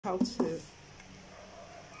How to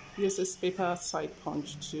use this paper side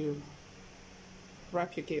punch to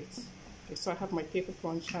wrap your gifts. Okay, so I have my paper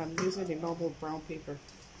punch and I'm using the normal brown paper.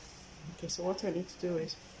 Okay, so what I need to do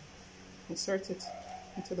is insert it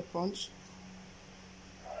into the punch.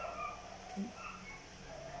 Okay.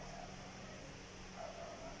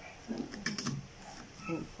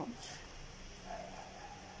 And punch.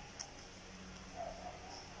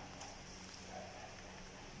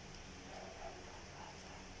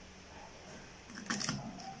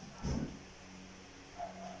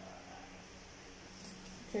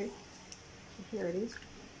 Okay, so here it is.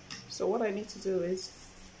 So what I need to do is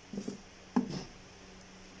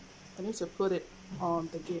I need to put it on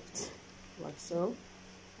the gift like so.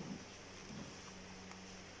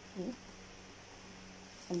 Okay.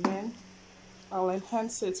 And then I'll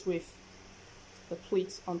enhance it with the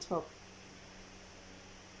pleats on top.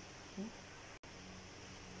 Okay.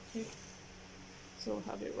 Okay. So we'll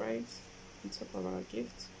have it right on top of our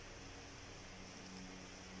gift.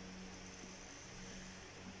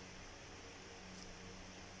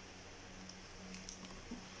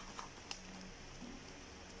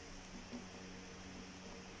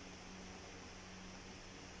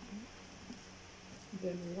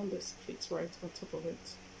 Then we want the split right on top of it.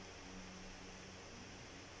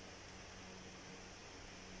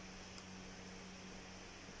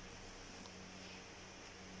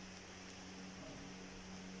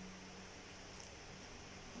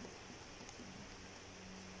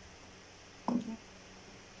 Okay.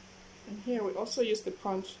 And here we also use the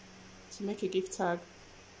punch to make a gift tag.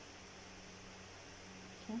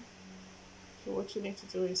 Okay. So what you need to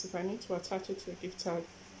do is, if I need to attach it to a gift tag,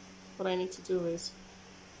 what I need to do is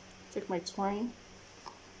take my twine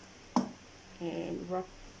and wrap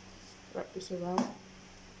this around.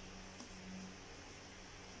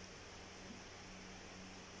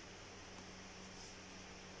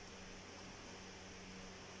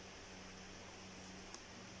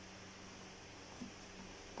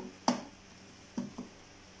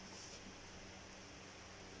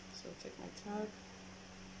 So take my tag,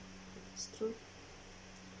 put this through.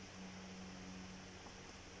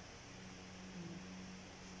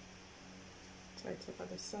 Tie it up at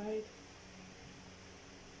the side.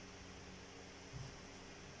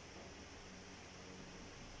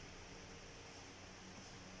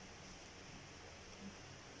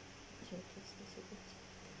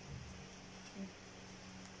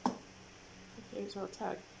 Here's our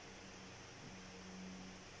tag.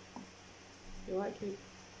 You like it?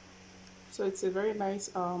 So it's a very nice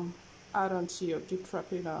add-on to your gift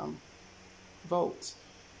wrapping vault.